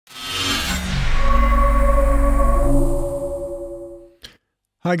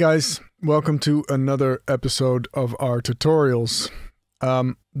Hi guys, welcome to another episode of our tutorials.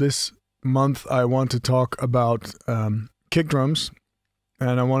 This month I want to talk about kick drums,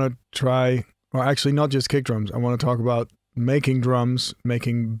 and I want to try, well actually not just kick drums, I want to talk about making drums,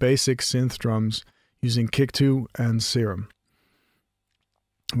 making basic synth drums using Kick 2 and Serum.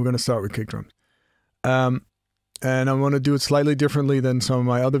 We're going to start with kick drums. And I want to do it slightly differently than some of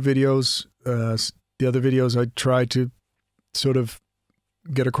my other videos. The other videos I try to sort of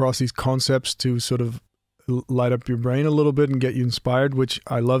get across these concepts to sort of light up your brain a little bit and get you inspired, which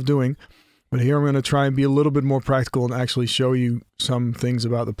I love doing. But here I'm going to try and be a little bit more practical and actually show you some things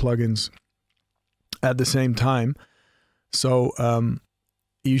about the plugins at the same time. So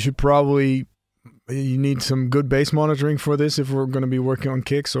you should probably, you need some good bass monitoring for this if we're going to be working on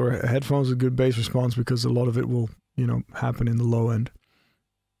kicks, or headphones with good bass response, because a lot of it will, you know, happen in the low end.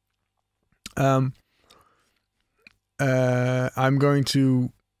 I'm going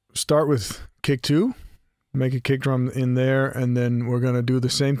to start with Kick 2, make a kick drum in there, and then we're going to do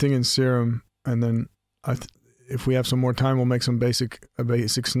the same thing in Serum, and then if we have some more time, we'll make some a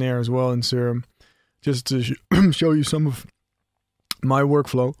basic snare as well in Serum, just to show you some of my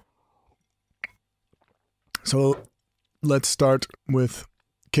workflow. So let's start with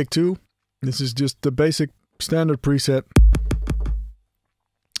Kick 2. This is just the basic standard preset,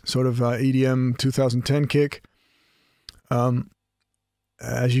 sort of EDM 2010 kick.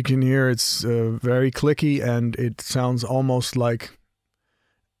 As you can hear, it's very clicky, and it sounds almost like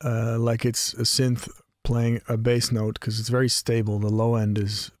it's a synth playing a bass note, because it's very stable. The low end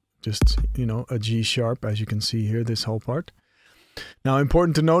is just, you know, a G sharp, as you can see here, this whole part. Now,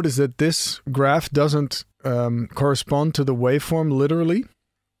 important to note is that this graph doesn't correspond to the waveform literally.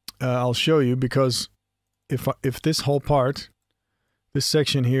 I'll show you, because if this whole part, this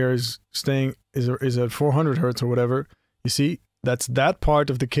section here is at 400 hertz or whatever, you see, that's that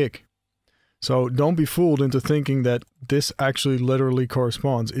part of the kick. So don't be fooled into thinking that this actually literally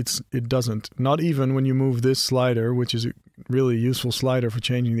corresponds. It doesn't. Not even when you move this slider, which is a really useful slider for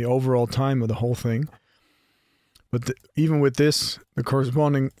changing the overall time of the whole thing. But even with this, the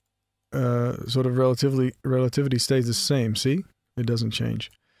corresponding sort of relativity stays the same. See? It doesn't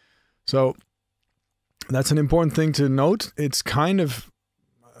change. So that's an important thing to note. It's kind of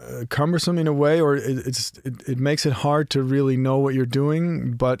cumbersome in a way, or it makes it hard to really know what you're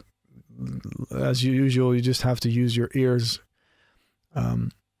doing, but as usual, you just have to use your ears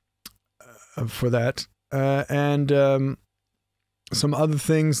for that. And some other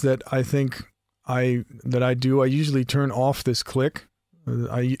things that I think I do, I usually turn off this click.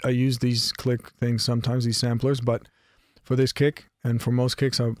 I use these click things sometimes, these samplers, but for this kick and for most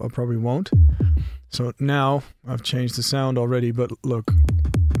kicks I probably won't. So now I've changed the sound already, but look,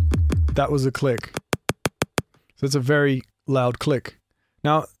 that was a click. So it's a very loud click.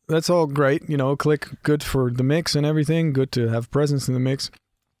 Now, that's all great, you know, click, good for the mix and everything, good to have presence in the mix.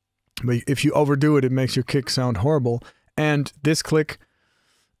 But if you overdo it, it makes your kick sound horrible. And this click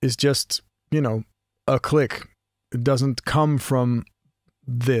is just, you know, a click. It doesn't come from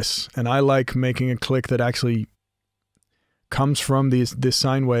this. And I like making a click that actually comes from this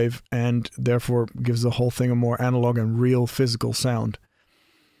sine wave, and therefore gives the whole thing a more analog and real physical sound.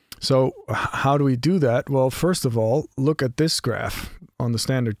 So how do we do that? Well, first of all, look at this graph on the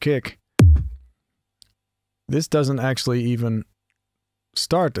standard kick. This doesn't actually even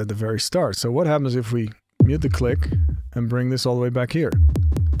start at the very start. So what happens if we mute the click and bring this all the way back here?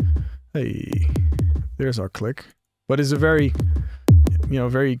 Hey, there's our click. But it's a very, you know,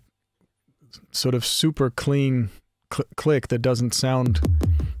 very sort of super clean click that doesn't sound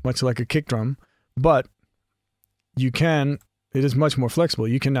much like a kick drum, but it is much more flexible.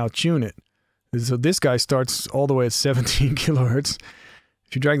 You can now tune it. So this guy starts all the way at 17 kilohertz.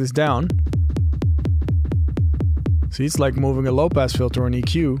 If you drag this down, see, it's like moving a low-pass filter or an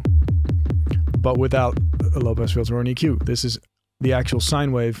EQ, but without a low-pass filter or an EQ. This is the actual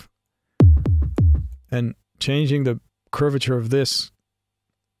sine wave, and changing the curvature of this,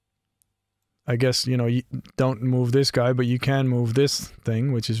 I guess, you know, you don't move this guy, but you can move this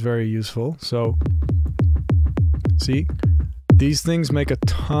thing, which is very useful. So, see? These things make a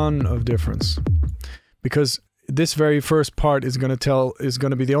ton of difference, because this very first part is going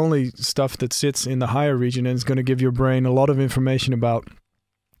to be the only stuff that sits in the higher region, and it's going to give your brain a lot of information about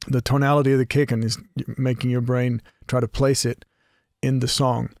the tonality of the kick, and is making your brain try to place it in the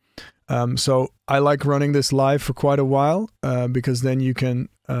song. So I like running this live for quite a while, because then you can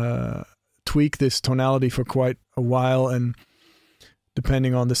tweak this tonality for quite a while, and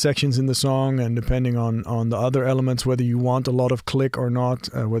depending on the sections in the song and depending on the other elements, whether you want a lot of click or not,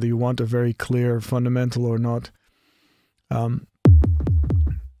 whether you want a very clear fundamental or not.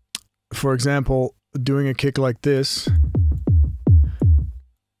 for example, doing a kick like this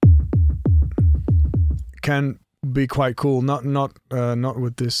can be quite cool. Not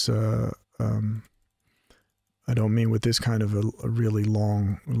with this. I don't mean with this kind of a really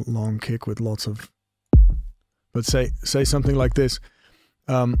long kick with lots of. But say something like this.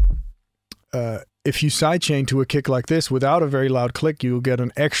 If you sidechain to a kick like this without a very loud click, you'll get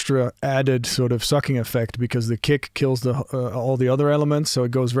an extra added sort of sucking effect because the kick kills all the other elements, so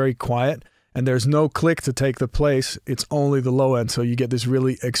it goes very quiet, and there's no click to take the place. It's only the low end, so you get this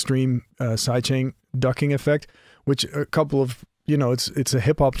really extreme sidechain ducking effect, which a couple of, it's a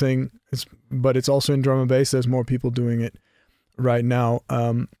hip hop thing, but it's also in drum and bass. There's more people doing it right now.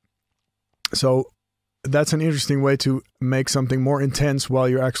 So that's an interesting way to make something more intense while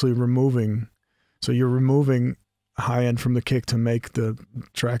you're actually removing. So you're removing high end from the kick to make the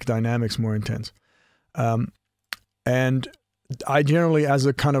track dynamics more intense. And I generally, as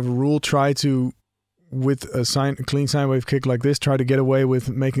a kind of rule, try to, with a clean sine wave kick like this, try to get away with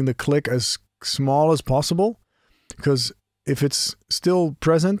making the click as small as possible. Because if it's still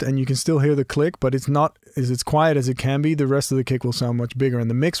present and you can still hear the click, but it's not as quiet as it can be, the rest of the kick will sound much bigger and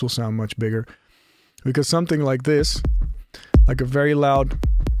the mix will sound much bigger. Because something like this, like a very loud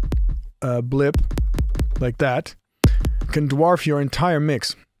blip like that, can dwarf your entire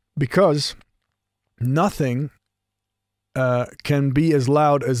mix, because nothing can be as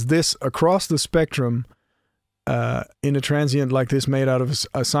loud as this across the spectrum in a transient like this made out of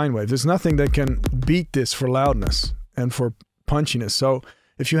a sine wave. There's nothing that can beat this for loudness and for punchiness. So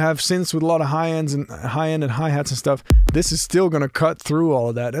if you have synths with a lot of high end and hi-hats and stuff, this is still going to cut through all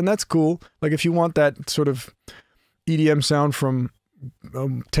of that. And that's cool. Like if you want that sort of EDM sound from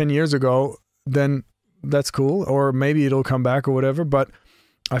 10 years ago, then that's cool. Or maybe it'll come back or whatever. But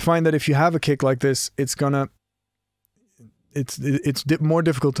I find that if you have a kick like this, it's more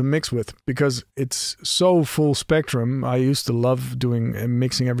difficult to mix with because it's so full spectrum. I used to love doing and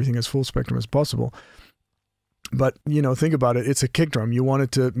mixing everything as full spectrum as possible. But, think about it. It's a kick drum. You want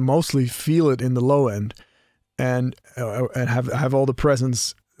it to mostly feel it in the low end and have all the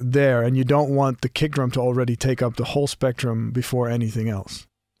presence there. And you don't want the kick drum to already take up the whole spectrum before anything else.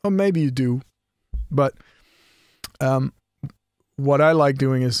 Or maybe you do. But what I like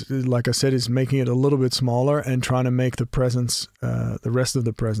doing is, like I said, is making it a little bit smaller and trying to make the presence, the rest of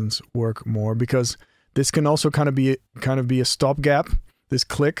the presence work more. Because this can also kind of be a stopgap, this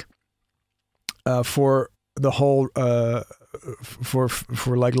click, for the whole for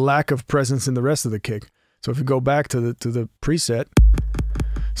like lack of presence in the rest of the kick. So if we go back to the preset,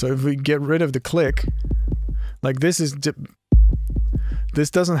 so if we get rid of the click, like this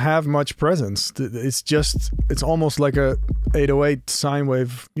doesn't have much presence. It's almost like a 808 sine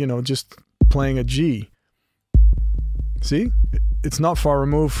wave, just playing a G. See, it's not far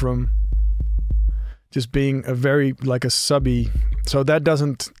removed from just being a very like a subby. So that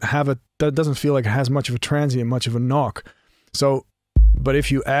doesn't feel like it has much of a transient, much of a knock. So, but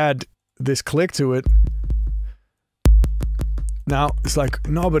if you add this click to it, now it's like,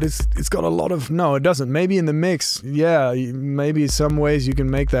 no, but it's got a lot of, no, it doesn't. Maybe in the mix, yeah, maybe some ways you can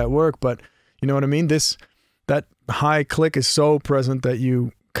make that work, but you know what I mean? That high click is so present that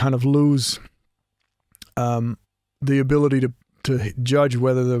you kind of lose the ability to judge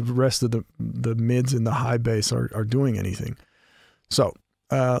whether the rest of the mids and the high bass are doing anything. So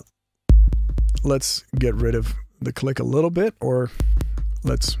let's get rid of the click a little bit, or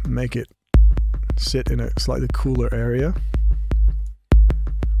let's make it sit in a slightly cooler area.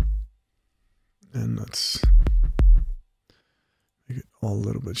 And let's make it all a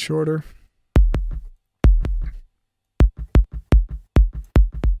little bit shorter.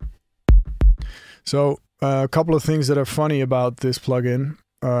 So a couple of things that are funny about this plugin.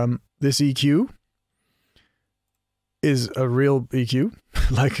 This EQ is a real EQ,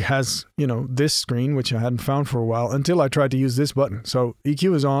 like has, this screen, which I hadn't found for a while until I tried to use this button. So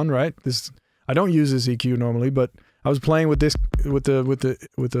EQ is on, right? I don't use this EQ normally, but I was playing with this with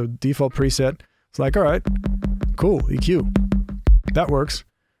the default preset. It's like, all right, cool, EQ. That works.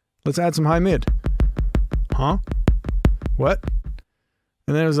 Let's add some high mid. Huh? What?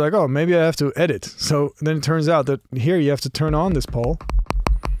 And then it was like, oh, maybe I have to edit. So then it turns out that here you have to turn on this pole.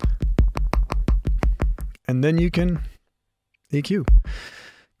 And then you can EQ.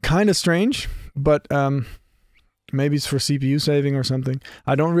 Kind of strange, but maybe it's for CPU saving or something.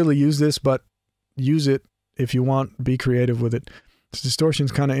 I don't really use this, but use it if you want. Be creative with it. This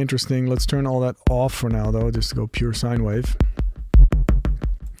distortion's kind of interesting. Let's turn all that off for now, though, just to go pure sine wave.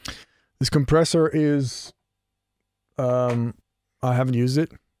 This compressor is, I haven't used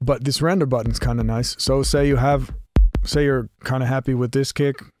it, but this render button's kind of nice. So say you're kind of happy with this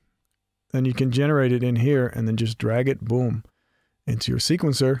kick, and you can generate it in here and then just drag it, boom, into your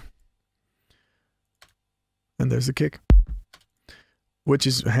sequencer. And there's the kick, which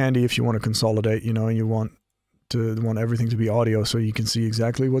is handy if you want to consolidate, you know, and you want everything to be audio so you can see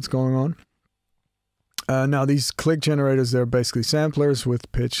exactly what's going on. Now these click generators, they're basically samplers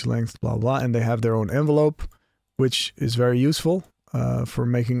with pitch, length, blah, blah, and they have their own envelope, which is very useful for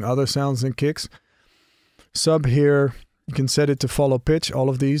making other sounds than kicks. Sub here, you can set it to follow pitch, all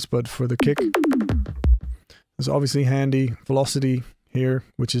of these, but for the kick, it's obviously handy. Velocity here,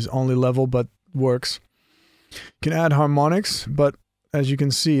 which is only level, but works. You can add harmonics, but as you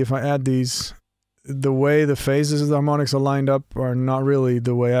can see, if I add these, the way the phases of the harmonics are lined up are not really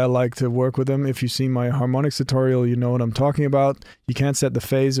the way I like to work with them. If you see my harmonics tutorial, you know what I'm talking about. You can't set the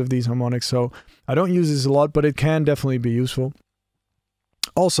phase of these harmonics, so I don't use this a lot, but it can definitely be useful.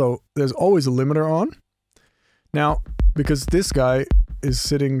 Also, there's always a limiter on. Now, because this guy is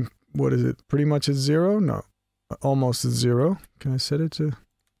sitting, what is it, pretty much at 0? No, almost at 0. Can I set it to...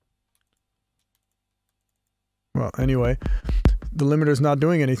 Well, anyway, the limiter is not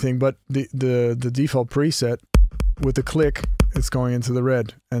doing anything, but the default preset with the click, it's going into the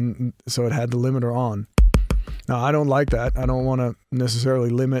red, and so it had the limiter on. Now, I don't like that. I don't want to necessarily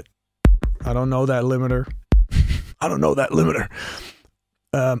limit. I don't know that limiter. I don't know that limiter.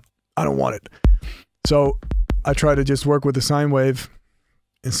 I don't want it. So I try to just work with the sine wave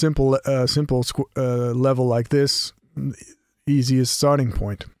in simple level like this, easiest starting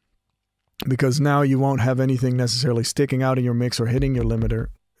point. Because now you won't have anything necessarily sticking out in your mix or hitting your limiter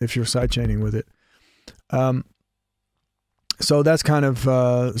if you're sidechaining with it. So that's kind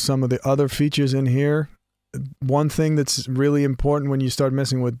of some of the other features in here. One thing that's really important when you start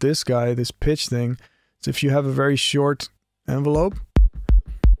messing with this guy, this pitch thing, is if you have a very short envelope,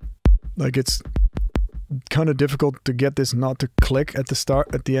 like it's kind of difficult to get this not to click at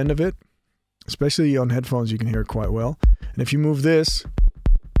the end of it. Especially on headphones, you can hear it quite well. And if you move this,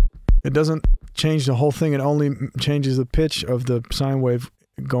 it doesn't change the whole thing. It only changes the pitch of the sine wave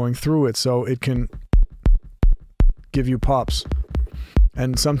going through it, so it can give you pops.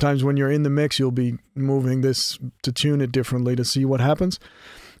 And sometimes when you're in the mix, you'll be moving this to tune it differently to see what happens.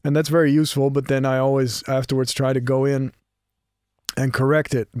 And that's very useful, but then I always afterwards try to go in and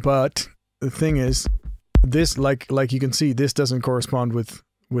correct it. But the thing is, this, like you can see, this doesn't correspond with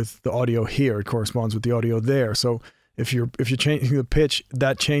the audio here. It corresponds with the audio there. So if you're changing the pitch,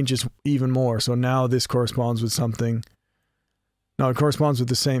 that changes even more. So now this corresponds with something. No, it corresponds with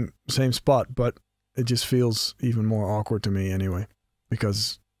the same spot, but it just feels even more awkward to me anyway,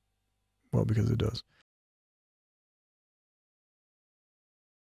 because it does.